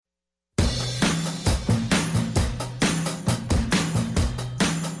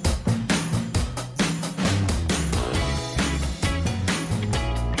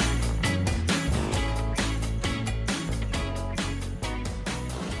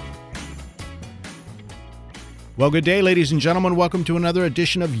Well, good day, ladies and gentlemen. Welcome to another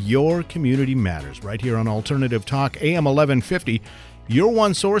edition of Your Community Matters, right here on Alternative Talk, AM 1150, your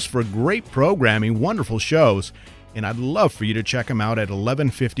one source for great programming, wonderful shows, and I'd love for you to check them out at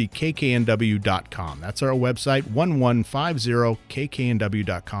 1150kknw.com. That's our website,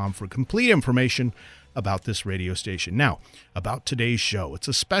 1150kknw.com, for complete information about this radio station. Now, about today's show. It's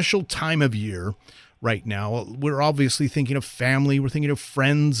a special time of year. Right now, we're obviously thinking of family, we're thinking of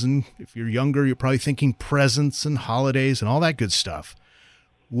friends, and if you're younger, you're probably thinking presents and holidays and all that good stuff.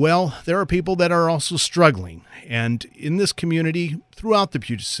 Well, there are people that are also struggling, and in this community, throughout the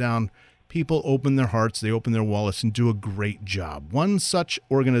Puget Sound, people open their hearts, they open their wallets, and do a great job. One such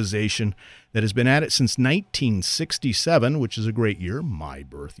organization that has been at it since 1967, which is a great year, my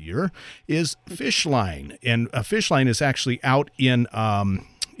birth year, is Fishline, and Fishline is actually out in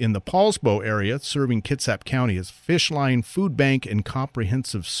the Paulsbo area, serving Kitsap County. As Fishline Food Bank and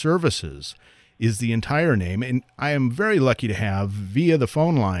Comprehensive Services is the entire name. And I am very lucky to have, via the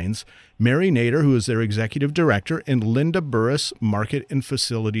phone lines, Mary Nader, who is their executive director, and Linda Burris, market and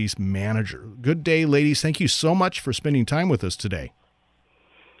facilities manager. Good day, ladies. Thank you so much for spending time with us today.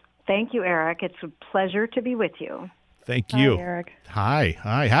 Thank you, Eric. It's a pleasure to be with you. Thank you. Hi, Eric.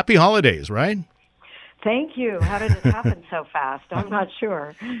 Hi. Happy holidays, right? Thank you. How did it happen so fast? I'm not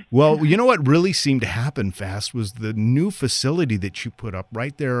sure. Well, you know what really seemed to happen fast was the new facility that you put up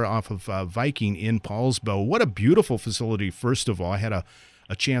right there off of Viking in Paulsbo. What a beautiful facility, first of all. I had a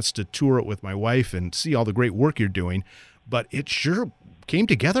chance to tour it with my wife and see all the great work you're doing, but it sure came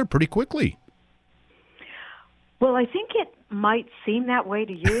together pretty quickly. Well, I think it might seem that way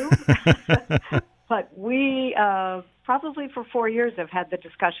to you, but we probably for 4 years have had the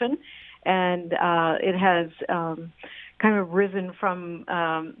discussion, and it has kind of risen from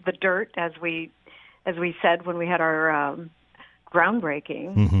the dirt, as we said when we had our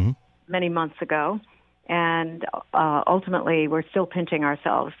groundbreaking many months ago. And ultimately, we're still pinching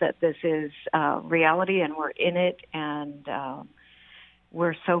ourselves that this is reality, and we're in it, and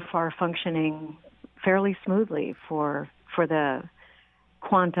we're so far functioning fairly smoothly for the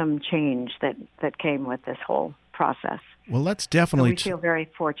quantum change that came with this whole process. Well, let's definitely so we feel very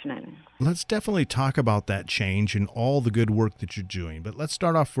fortunate. Let's definitely talk about that change and all the good work that you're doing. But let's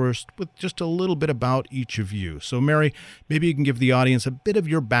start off first with just a little bit about each of you. So, Mary, maybe you can give the audience a bit of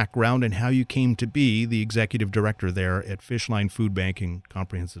your background and how you came to be the executive director there at Fishline Food Bank and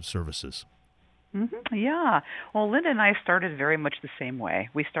Comprehensive Services. Yeah. Well, Linda and I started very much the same way.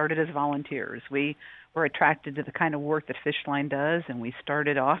 We started as volunteers. We were attracted to the kind of work that Fishline does, and we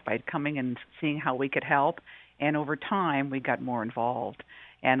started off by coming and seeing how we could help. And over time, we got more involved.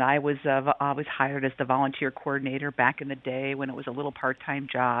 And I was hired as the volunteer coordinator back in the day when it was a little part-time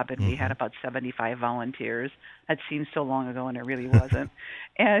job, and we had about 75 volunteers. That seems so long ago, and it really wasn't.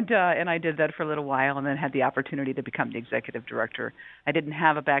 And I did that for a little while, and then had the opportunity to become the executive director. I didn't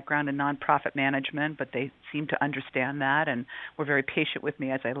have a background in nonprofit management, but they seemed to understand that, and were very patient with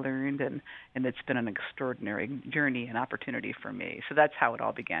me as I learned, and it's been an extraordinary journey and opportunity for me. So that's how it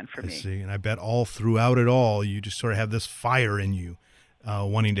all began for me. I see, and I bet all throughout it all, you just sort of have this fire in you.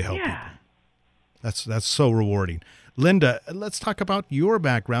 Wanting to help people. That's so rewarding. Linda, let's talk about your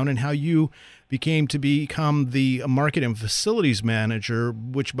background and how you become the market and facilities manager,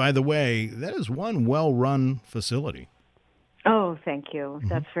 which, by the way, that is one well-run facility. Oh, thank you.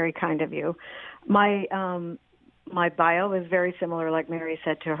 That's very kind of you. My bio is very similar, like Mary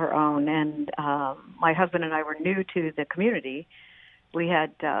said, to her own, and my husband and I were new to the community. We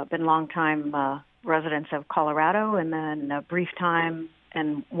had been long-time residents of Colorado, and then a brief time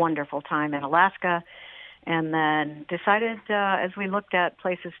and wonderful time in Alaska, and then decided as we looked at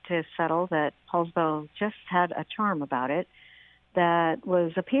places to settle that Paulsbo just had a charm about it that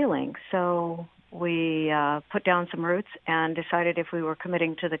was appealing. So we put down some roots and decided if we were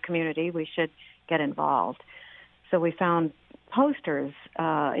committing to the community, we should get involved. So we found posters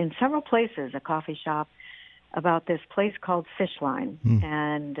in several places, a coffee shop, about this place called Fishline.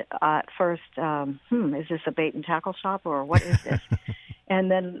 And at first, is this a bait and tackle shop or what is this? And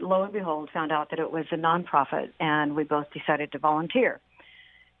then, lo and behold, found out that it was a nonprofit, and we both decided to volunteer.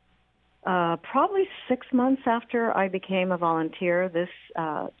 Probably 6 months after I became a volunteer, the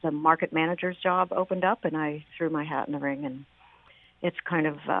market manager's job opened up, and I threw my hat in the ring, and it's kind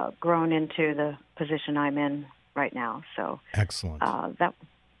of grown into the position I'm in right now. So excellent. That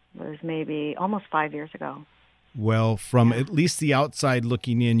was maybe almost 5 years ago. Well, from at least the outside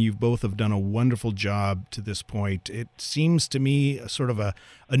looking in, you both have done a wonderful job to this point. It seems to me sort of a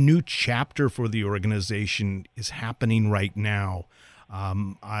new chapter for the organization is happening right now.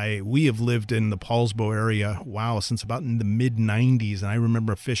 We have lived in the Paulsbo area, since about in the mid-'90s, and I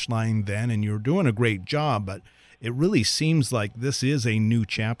remember Fishline then, and you were doing a great job, but it really seems like this is a new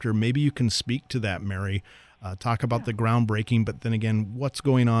chapter. Maybe you can speak to that, Mary. Talk about the groundbreaking, but then again, what's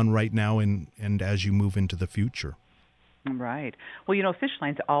going on right now and as you move into the future. Right. Well,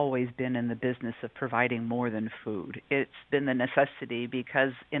 Fishline's always been in the business of providing more than food. It's been the necessity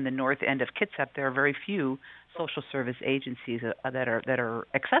because in the north end of Kitsap, there are very few social service agencies that are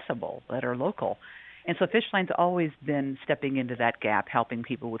accessible, that are local. And so Fishline's always been stepping into that gap, helping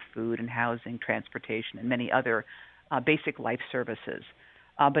people with food and housing, transportation, and many other basic life services.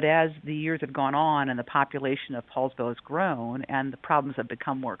 But as the years have gone on and the population of Paulsville has grown and the problems have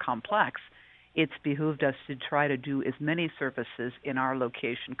become more complex, it's behooved us to try to do as many services in our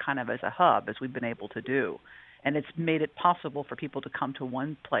location kind of as a hub as we've been able to do. And it's made it possible for people to come to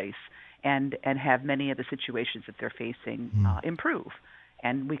one place and have many of the situations that they're facing improve.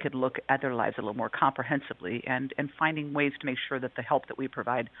 And we could look at their lives a little more comprehensively and finding ways to make sure that the help that we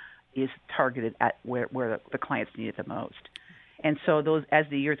provide is targeted at where the clients need it the most. And so as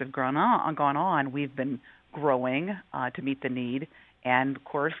the years have gone on, we've been growing to meet the need. And, of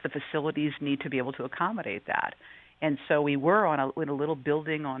course, the facilities need to be able to accommodate that. And so we were in a little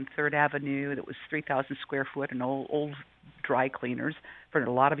building on 3rd Avenue that was 3,000 square foot and old dry cleaners for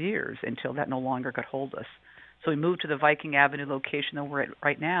a lot of years until that no longer could hold us. So we moved to the Viking Avenue location that we're at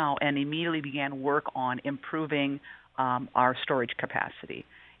right now and immediately began work on improving our storage capacity.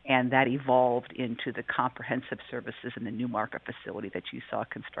 And that evolved into the comprehensive services in the New Market facility that you saw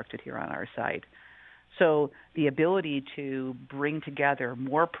constructed here on our site. So the ability to bring together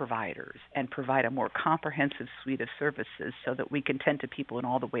more providers and provide a more comprehensive suite of services so that we can tend to people in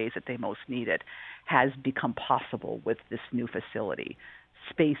all the ways that they most need it has become possible with this new facility.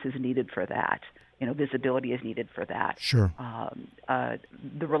 Space is needed for that. Visibility is needed for that. Sure.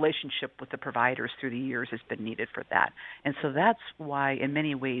 The relationship with the providers through the years has been needed for that. And so that's why, in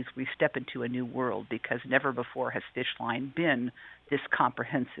many ways, we step into a new world because never before has Fishline been this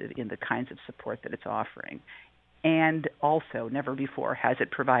comprehensive in the kinds of support that it's offering. And also, never before has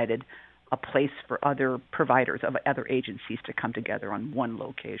it provided a place for other providers of other agencies to come together on one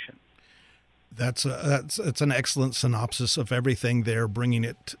location. That's an excellent synopsis of everything there, bringing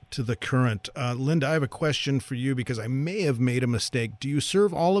it to the current. Linda, I have a question for you because I may have made a mistake. Do you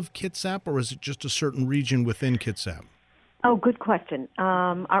serve all of Kitsap, or is it just a certain region within Kitsap? Oh, good question.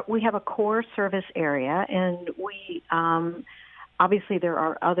 We have a core service area, and we obviously there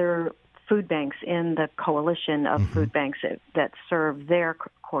are other food banks in the coalition of food banks that serve their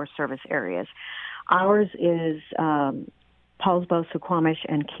core service areas. Ours is Paulsbo, Suquamish,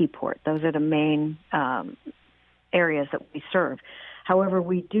 and Keyport. Those are the main areas that we serve. However,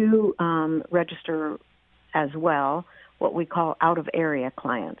 we do register as well what we call out-of-area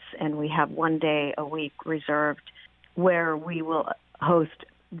clients, and we have one day a week reserved where we will host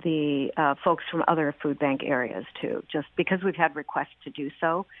the folks from other food bank areas too, just because we've had requests to do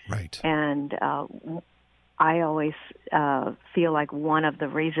so. Right. And I always feel like one of the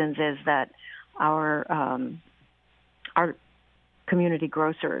reasons is that our community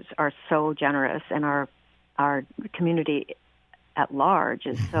grocers are so generous, and our community at large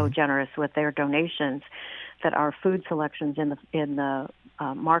is so generous with their donations that our food selections in the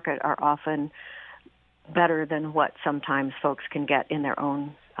market are often better than what sometimes folks can get in their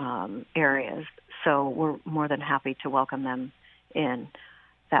own areas. So we're more than happy to welcome them in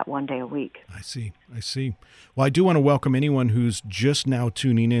that one day a week. I see. Well, I do want to welcome anyone who's just now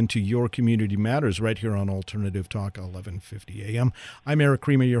tuning in to Your Community Matters right here on Alternative Talk 1150 AM. I'm Eric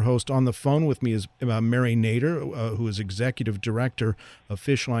Creamer, your host. On the phone with me is Mary Nader, who is Executive Director of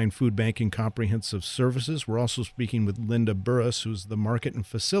Fishline Food Banking Comprehensive Services. We're also speaking with Linda Burris, who's the Market and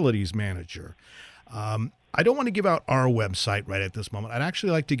Facilities Manager. I don't want to give out our website right at this moment. I'd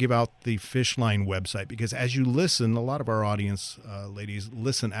actually like to give out the Fishline website because as you listen, a lot of our audience, ladies,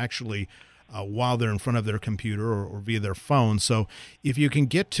 listen actually while they're in front of their computer or via their phone. So if you can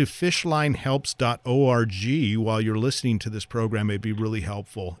get to fishlinehelps.org while you're listening to this program, it'd be really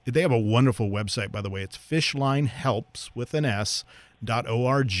helpful. They have a wonderful website, by the way. It's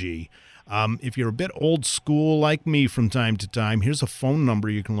fishlinehelps.org. If you're a bit old school like me from time to time, here's a phone number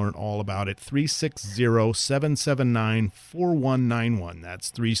you can learn all about it, 360-779-4191. That's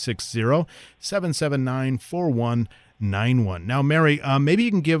 360-779-4191. Now, Mary, maybe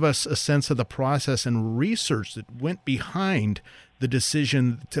you can give us a sense of the process and research that went behind the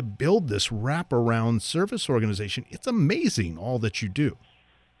decision to build this wraparound service organization. It's amazing all that you do.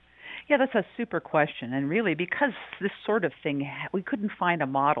 Yeah, that's a super question. And really, because this sort of thing, we couldn't find a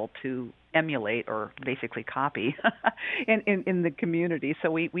model to emulate or basically copy in the community.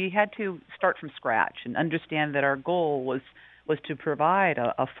 So we had to start from scratch and understand that our goal was was to provide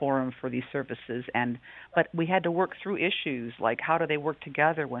a forum for these services, but we had to work through issues like how do they work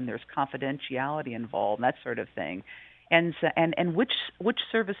together when there's confidentiality involved, and that sort of thing. And which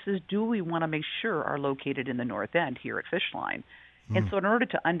services do we want to make sure are located in the North End here at Fishline? And so in order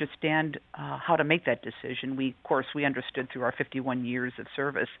to understand how to make that decision, we understood through our 51 years of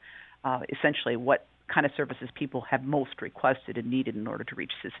service essentially what kind of services people have most requested and needed in order to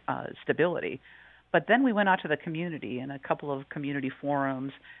reach stability. But then we went out to the community in a couple of community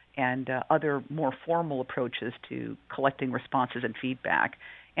forums and other more formal approaches to collecting responses and feedback,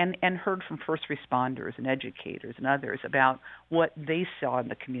 and heard from first responders and educators and others about what they saw in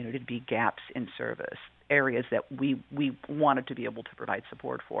the community to be gaps in service, areas that we wanted to be able to provide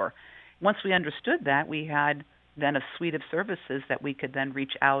support for. Once we understood that, we had then a suite of services that we could then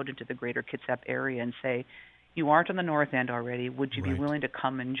reach out into the greater Kitsap area and say, you aren't on the North End already. Would you be willing to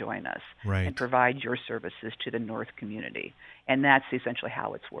come and join us and provide your services to the North community? And that's essentially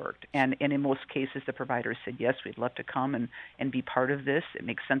how it's worked. And in most cases, the providers said, yes, we'd love to come and be part of this. It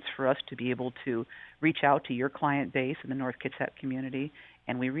makes sense for us to be able to reach out to your client base in the North Kitsap community,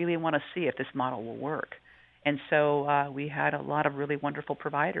 and we really want to see if this model will work. And so we had a lot of really wonderful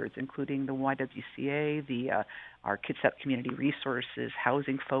providers, including the YWCA, our Kitsap Community Resources,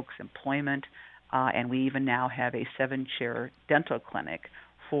 housing folks, employment, and we even now have a 7-chair dental clinic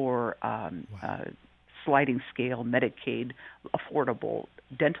for sliding scale Medicaid affordable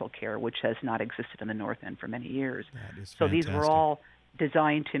dental care, which has not existed in the North End for many years. So these were all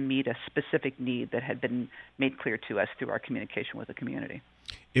designed to meet a specific need that had been made clear to us through our communication with the community.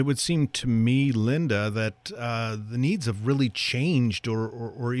 It would seem to me, Linda, that the needs have really changed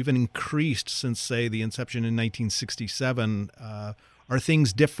or even increased since, say, the inception in 1967. Are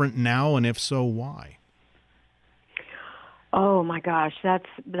things different now, and if so, why? Oh my gosh, that's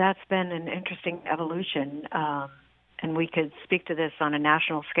been an interesting evolution, and we could speak to this on a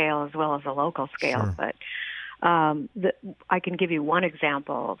national scale as well as a local scale. Sure. But I can give you one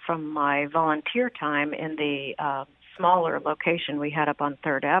example from my volunteer time in the smaller location we had up on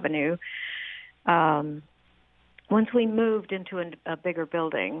 3rd Avenue. Once we moved into a bigger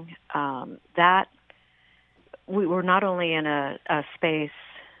building, that we were not only in a space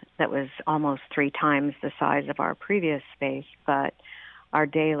that was almost 3 times the size of our previous space, but our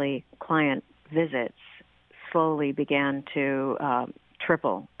daily client visits slowly began to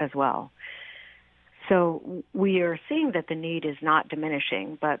triple as well. So we are seeing that the need is not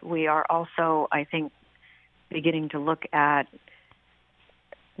diminishing, but we are also, I think, beginning to look at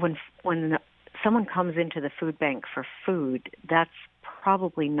when someone comes into the food bank for food, that's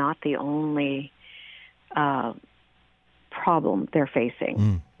probably not the only problem they're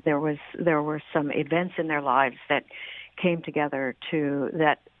facing. There were some events in their lives that came together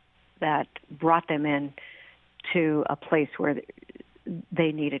that brought them in to a place where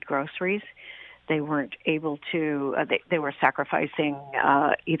they needed groceries. They weren't able to. They were sacrificing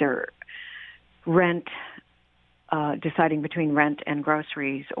either rent, deciding between rent and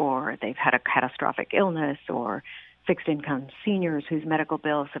groceries, or they've had a catastrophic illness, or fixed income seniors whose medical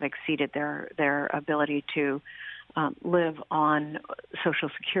bills have exceeded their ability to live on Social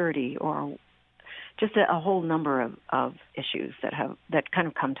Security, or just a whole number of issues that kind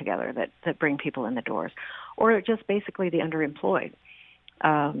of come together that bring people in the doors, or just basically the underemployed.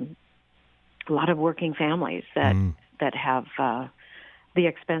 A lot of working families that have the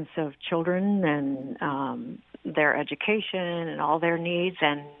expense of children and their education and all their needs,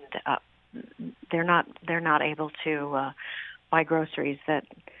 and they're not able to buy groceries that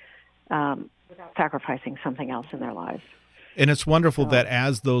without sacrificing something else in their lives. And it's wonderful that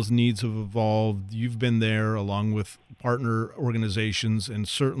as those needs have evolved, you've been there along with partner organizations and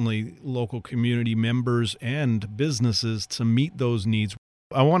certainly local community members and businesses to meet those needs.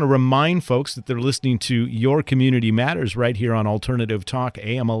 I want to remind folks that they're listening to Your Community Matters right here on Alternative Talk,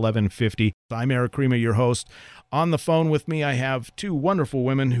 AM 1150. I'm Eric Crema, your host. On the phone with me, I have 2 wonderful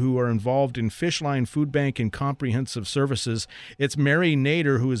women who are involved in Fishline Food Bank and Comprehensive Services. It's Mary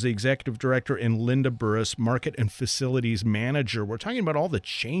Nader, who is the Executive Director, and Linda Burris, Market and Facilities Manager. We're talking about all the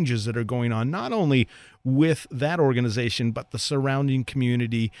changes that are going on, not only with that organization, but the surrounding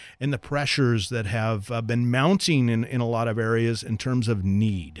community and the pressures that have been mounting in a lot of areas in terms of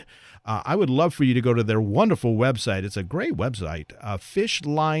need. I would love for you to go to their wonderful website. It's a great website,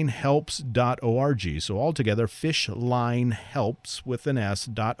 fishlinehelps.org. So altogether, fishlinehelps with an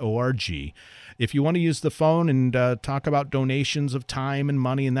S.org. If you want to use the phone and talk about donations of time and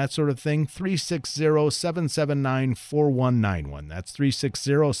money and that sort of thing, 360-779-4191. That's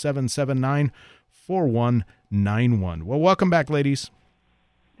 360-779-4191. Well, welcome back, ladies.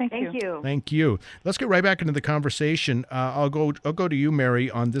 Thank Thank you. you. Thank you. Let's get right back into the conversation. I'll go to you,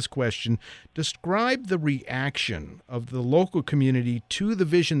 Mary, on this question. Describe the reaction of the local community to the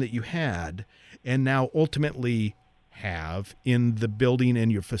vision that you had and now ultimately have in the building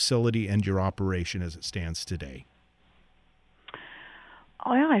and your facility and your operation as it stands today.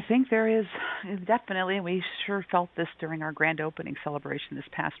 Oh, yeah, I think there is definitely, and we sure felt this during our grand opening celebration this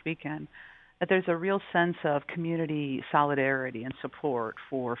past weekend, that there's a real sense of community solidarity and support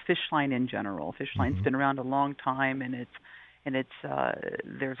for Fishline in general. Fishline's been around a long time, and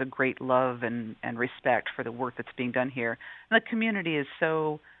there's a great love and respect for the work that's being done here. And the community is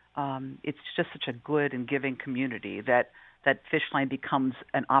it's just such a good and giving community that Fishline becomes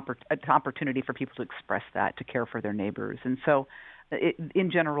an opportunity for people to express that, to care for their neighbors. And so in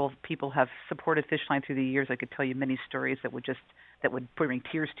general, people have supported Fishline through the years. I could tell you many stories that would bring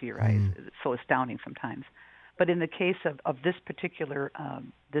tears to your eyes. It's so astounding sometimes. But in the case of this particular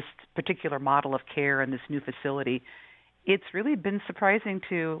model of care and this new facility, it's really been surprising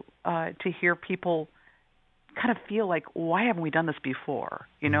to hear people kind of feel like, why haven't we done this before?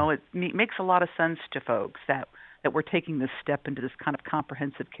 It makes a lot of sense to folks that we're taking this step into this kind of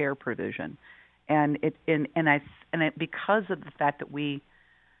comprehensive care provision. And because of the fact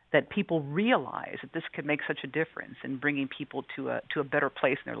that people realize that this could make such a difference in bringing people to a better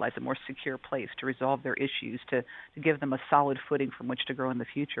place in their lives, a more secure place to resolve their issues, to give them a solid footing from which to grow in the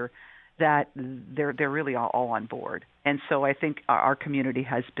future, that they're really all on board. And so I think our community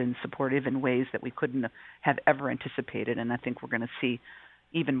has been supportive in ways that we couldn't have ever anticipated, and I think we're going to see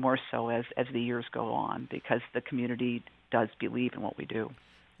even more so as the years go on, because the community does believe in what we do.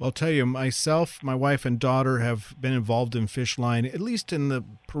 Well, I'll tell you, myself, my wife, and daughter have been involved in Fishline, at least in the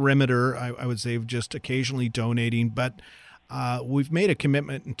perimeter, I would say, of just occasionally donating. But we've made a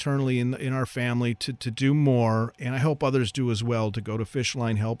commitment internally in our family to do more, and I hope others do as well, to go to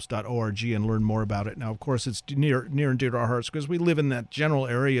fishlinehelps.org and learn more about it. Now, of course, it's near and dear to our hearts because we live in that general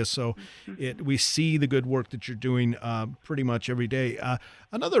area, so we see the good work that you're doing pretty much every day.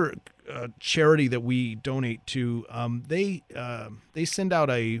 Another charity that we donate to, they send out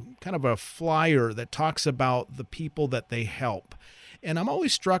a kind of a flyer that talks about the people that they help. And I'm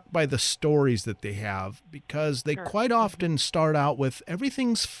always struck by the stories that they have, because they quite often start out with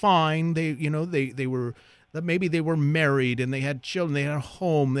everything's fine. Maybe they were married and they had children, they had a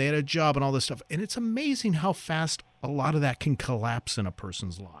home, they had a job and all this stuff. And it's amazing how fast a lot of that can collapse in a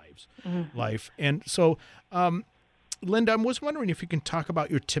person's life. And so, Linda, I was wondering if you can talk about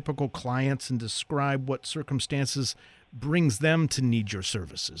your typical clients and describe what circumstances brings them to need your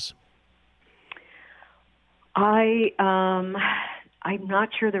services. I'm not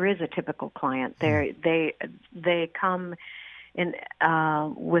sure there is a typical client. They come in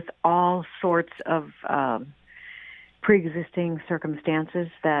with all sorts of pre-existing circumstances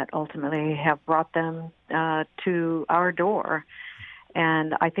that ultimately have brought them to our door.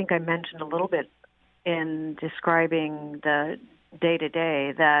 And I think I mentioned a little bit in describing the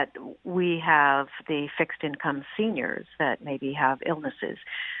day-to-day that we have the fixed income seniors that maybe have illnesses.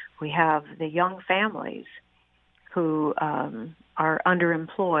 We have the young families who are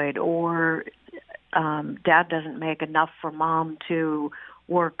underemployed, or dad doesn't make enough for mom to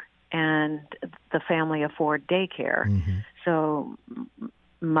work and the family afford daycare. So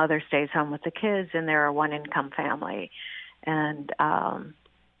mother stays home with the kids and they're a one-income family. And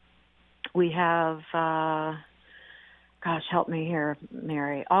we have, help me here,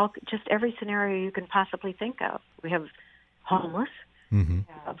 Mary, just every scenario you can possibly think of. We have homeless. We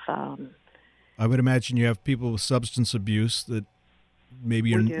have... I would imagine you have people with substance abuse that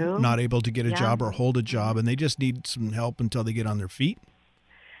maybe are not able to get a job or hold a job, and they just need some help until they get on their feet.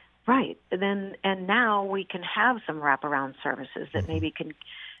 Right. And now we can have some wraparound services that maybe can.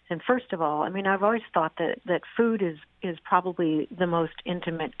 And first of all, I mean, I've always thought that food is probably the most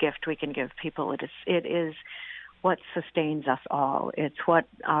intimate gift we can give people. It is what sustains us all. It's what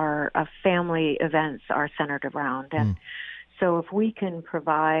our family events are centered around. And so if we can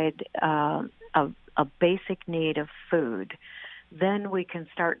provide a basic need of food, then we can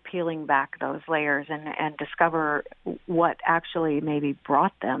start peeling back those layers and discover what actually maybe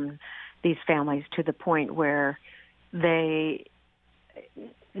brought these families to the point where they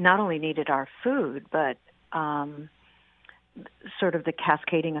not only needed our food, but sort of the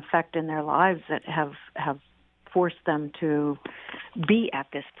cascading effect in their lives that have forced them to be at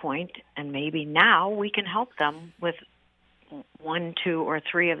this point. And maybe now we can help them with 1, 2, or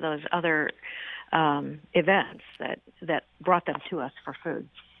 3 of those other events that brought them to us for food.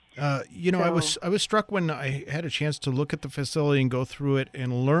 I was struck when I had a chance to look at the facility and go through it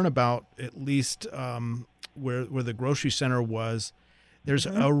and learn about at least where the grocery center was, there's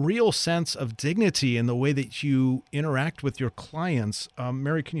a real sense of dignity in the way that you interact with your clients.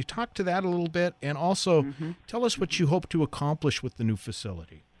 Mary, can you talk to that a little bit? And also tell us what you hope to accomplish with the new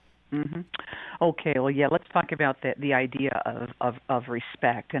facility. Okay, well, yeah, let's talk about the idea of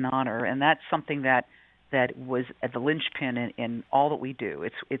respect and honor, and that's something that was at the linchpin in all that we do.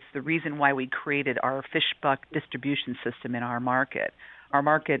 It's the reason why we created our fish buck distribution system in our market. Our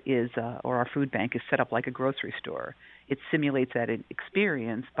market is, or our food bank is set up like a grocery store. It simulates that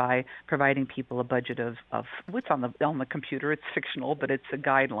experience by providing people a budget of what's on the computer. It's fictional, but it's a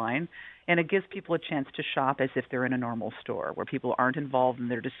guideline, and it gives people a chance to shop as if they're in a normal store where people aren't involved in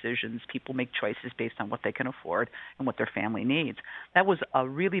their decisions. People make choices based on what they can afford and what their family needs. That was a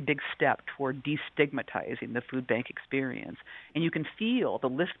really big step toward destigmatizing the food bank experience, and you can feel the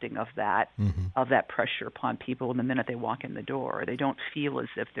lifting of that pressure upon people in the minute they walk in the door. They don't feel as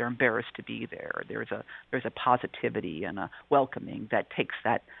if they're embarrassed to be there. There's a positivity and a welcoming that takes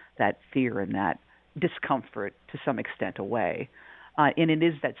that fear and that discomfort to some extent away. And it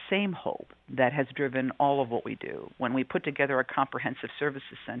is that same hope that has driven all of what we do. When we put together a comprehensive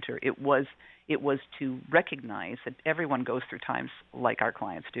services center, it was to recognize that everyone goes through times like our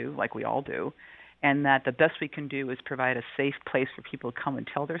clients do, like we all do, and that the best we can do is provide a safe place for people to come and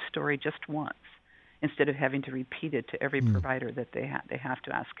tell their story just once, instead of having to repeat it to every provider that they have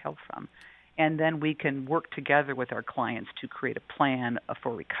to ask help from. And then we can work together with our clients to create a plan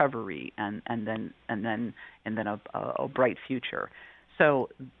for recovery and then a bright future. So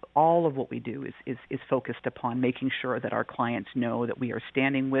all of what we do is focused upon making sure that our clients know that we are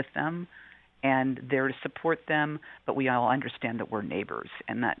standing with them and there to support them, but we all understand that we're neighbors,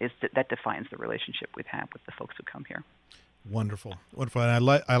 and that defines the relationship we have with the folks who come here. Wonderful. And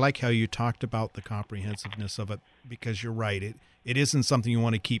I like how you talked about the comprehensiveness of it, because you're right. It isn't something you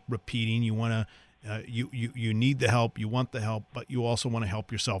want to keep repeating. You want to you need the help, you want the help, but you also want to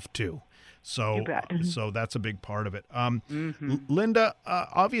help yourself too. So so that's a big part of it. Linda,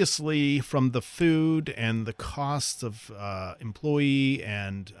 obviously from the food and the costs of employee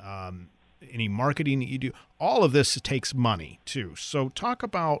and any marketing that you do, all of this takes money too. So talk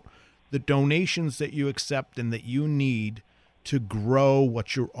about the donations that you accept and that you need to grow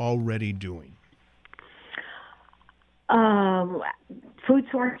what you're already doing. Food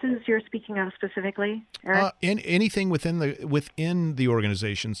sources you're speaking of specifically, Eric? Anything within the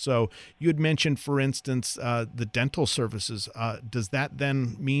organization. So you had mentioned, for instance, the dental services. Does that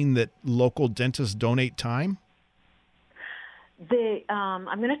then mean that local dentists donate time? I'm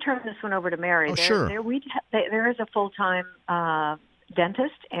going to turn this one over to Mary. Oh, sure. There is a full-time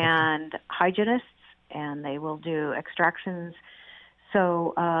dentist and hygienists, and they will do extractions.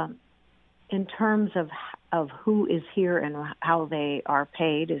 So in terms of who is here and how they are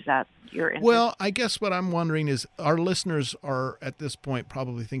paid, is that your interest? Well, I guess what I'm wondering is our listeners are at this point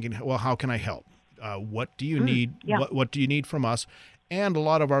probably thinking, well, how can I help? What do you need? Yeah. What do you need from us? And a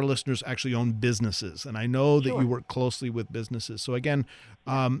lot of our listeners actually own businesses, and I know that you work closely with businesses. So again,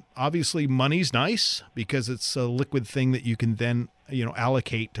 obviously money's nice because it's a liquid thing that you can then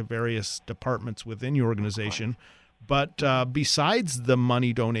allocate to various departments within your organization. But besides the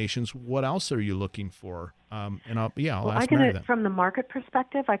money donations, what else are you looking for? I'll ask Mary then. From the market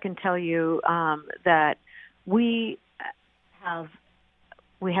perspective, I can tell you that we have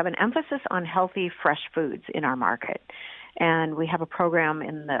an emphasis on healthy, fresh foods in our market. And we have a program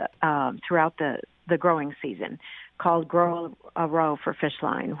in throughout the growing season called Grow a Row for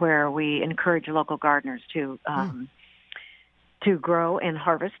Fishline, where we encourage local gardeners to grow and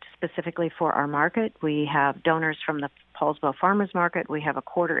harvest specifically for our market. We have donors from the Paulsville Farmers Market. We have a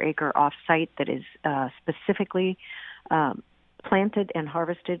 1/4 acre off-site that is specifically planted and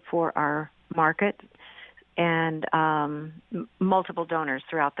harvested for our market, and multiple donors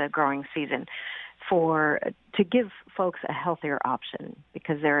throughout the growing season to give folks a healthier option,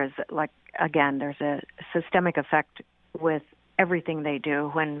 because there's a systemic effect with everything they do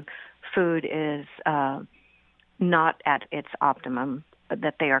when food is not at its optimum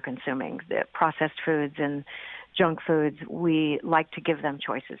that they are consuming. The processed foods and junk foods, we like to give them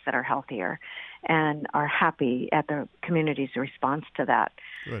choices that are healthier and are happy at the community's response to that.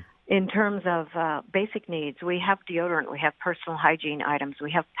 Good. In terms of basic needs, we have deodorant, we have personal hygiene items,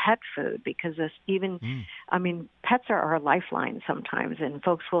 we have pet food, because pets are our lifeline sometimes, and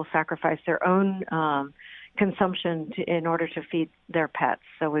folks will sacrifice their own consumption in order to feed their pets.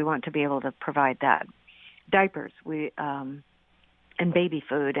 So we want to be able to provide that. Diapers, and baby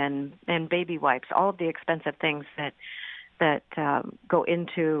food and baby wipes, all of the expensive things that go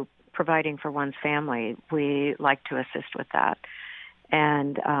into providing for one's family, we like to assist with that.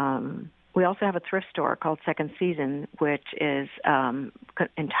 And we also have a thrift store called Second Season, which is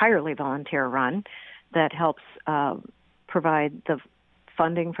entirely volunteer run, that helps provide the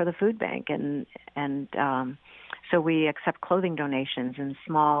funding for the food bank, and so we accept clothing donations and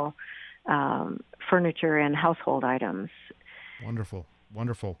small furniture and household items. Wonderful,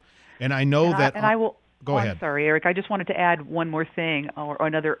 wonderful. And I know that. I will. Go ahead. I'm sorry, Eric. I just wanted to add one more thing, or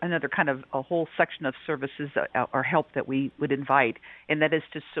another kind of a whole section of services or help that we would invite, and that is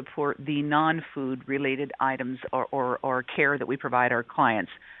to support the non-food related items or care that we provide our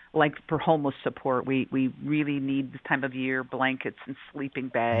clients. Like for homeless support, we really need this time of year blankets and sleeping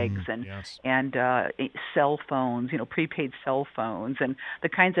bags and cell phones, prepaid cell phones, and the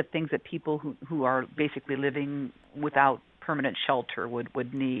kinds of things that people who are basically living without permanent shelter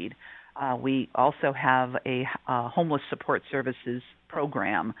would need. We also have a homeless support services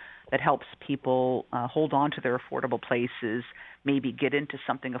program that helps people hold on to their affordable places, maybe get into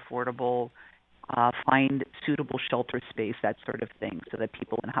something affordable, find suitable shelter space, that sort of thing, so that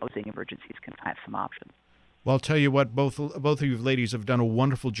people in housing emergencies can have some options. Well, I'll tell you what, both of you ladies have done a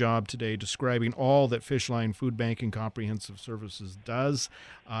wonderful job today describing all that Fishline Food Bank and Comprehensive Services does.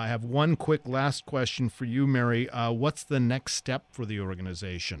 I have one quick last question for you, Mary. What's the next step for the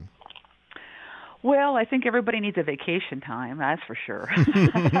organization? Well, I think everybody needs a vacation time, that's for sure.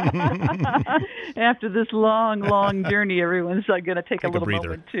 After this long journey, everyone's going to take a little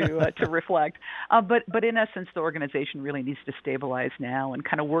moment to reflect. But in essence, the organization really needs to stabilize now and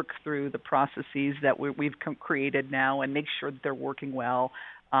kind of work through the processes that we've created now and make sure that they're working well,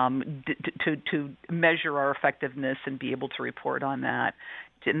 to measure our effectiveness and be able to report on that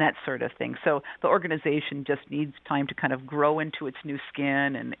and that sort of thing. So the organization just needs time to kind of grow into its new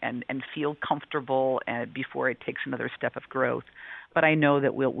skin and feel comfortable before it takes another step of growth. But I know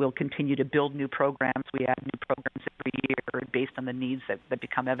that we'll continue to build new programs. We add new programs every year based on the needs that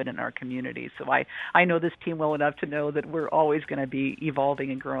become evident in our community. So I know this team well enough to know that we're always going to be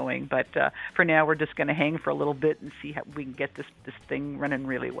evolving and growing. But for now, we're just going to hang for a little bit and see how we can get this thing running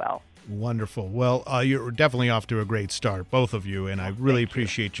really well. Wonderful. Well, you're definitely off to a great start, both of you, and I really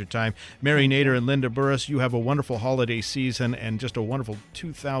appreciate your time. Mary Nader and Linda Burris, you have a wonderful holiday season and just a wonderful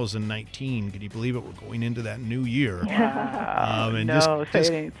 2019. Can you believe it? We're going into that new year. Wow. And no,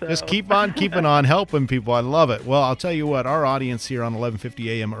 just keep on keeping on, helping people. I love it. Well, I'll tell you what, our audience here on 1150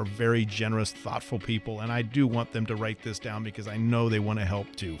 AM are very generous, thoughtful people, and I do want them to write this down because I know they want to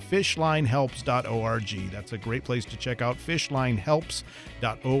help too. Fishlinehelps.org. That's a great place to check out,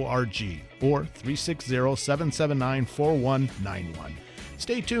 fishlinehelps.org. or 360-779-4191.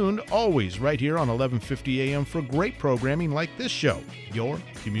 Stay tuned, always right here on 1150 AM for great programming like this show, Your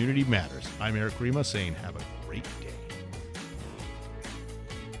Community Matters. I'm Eric Rima saying have a great day.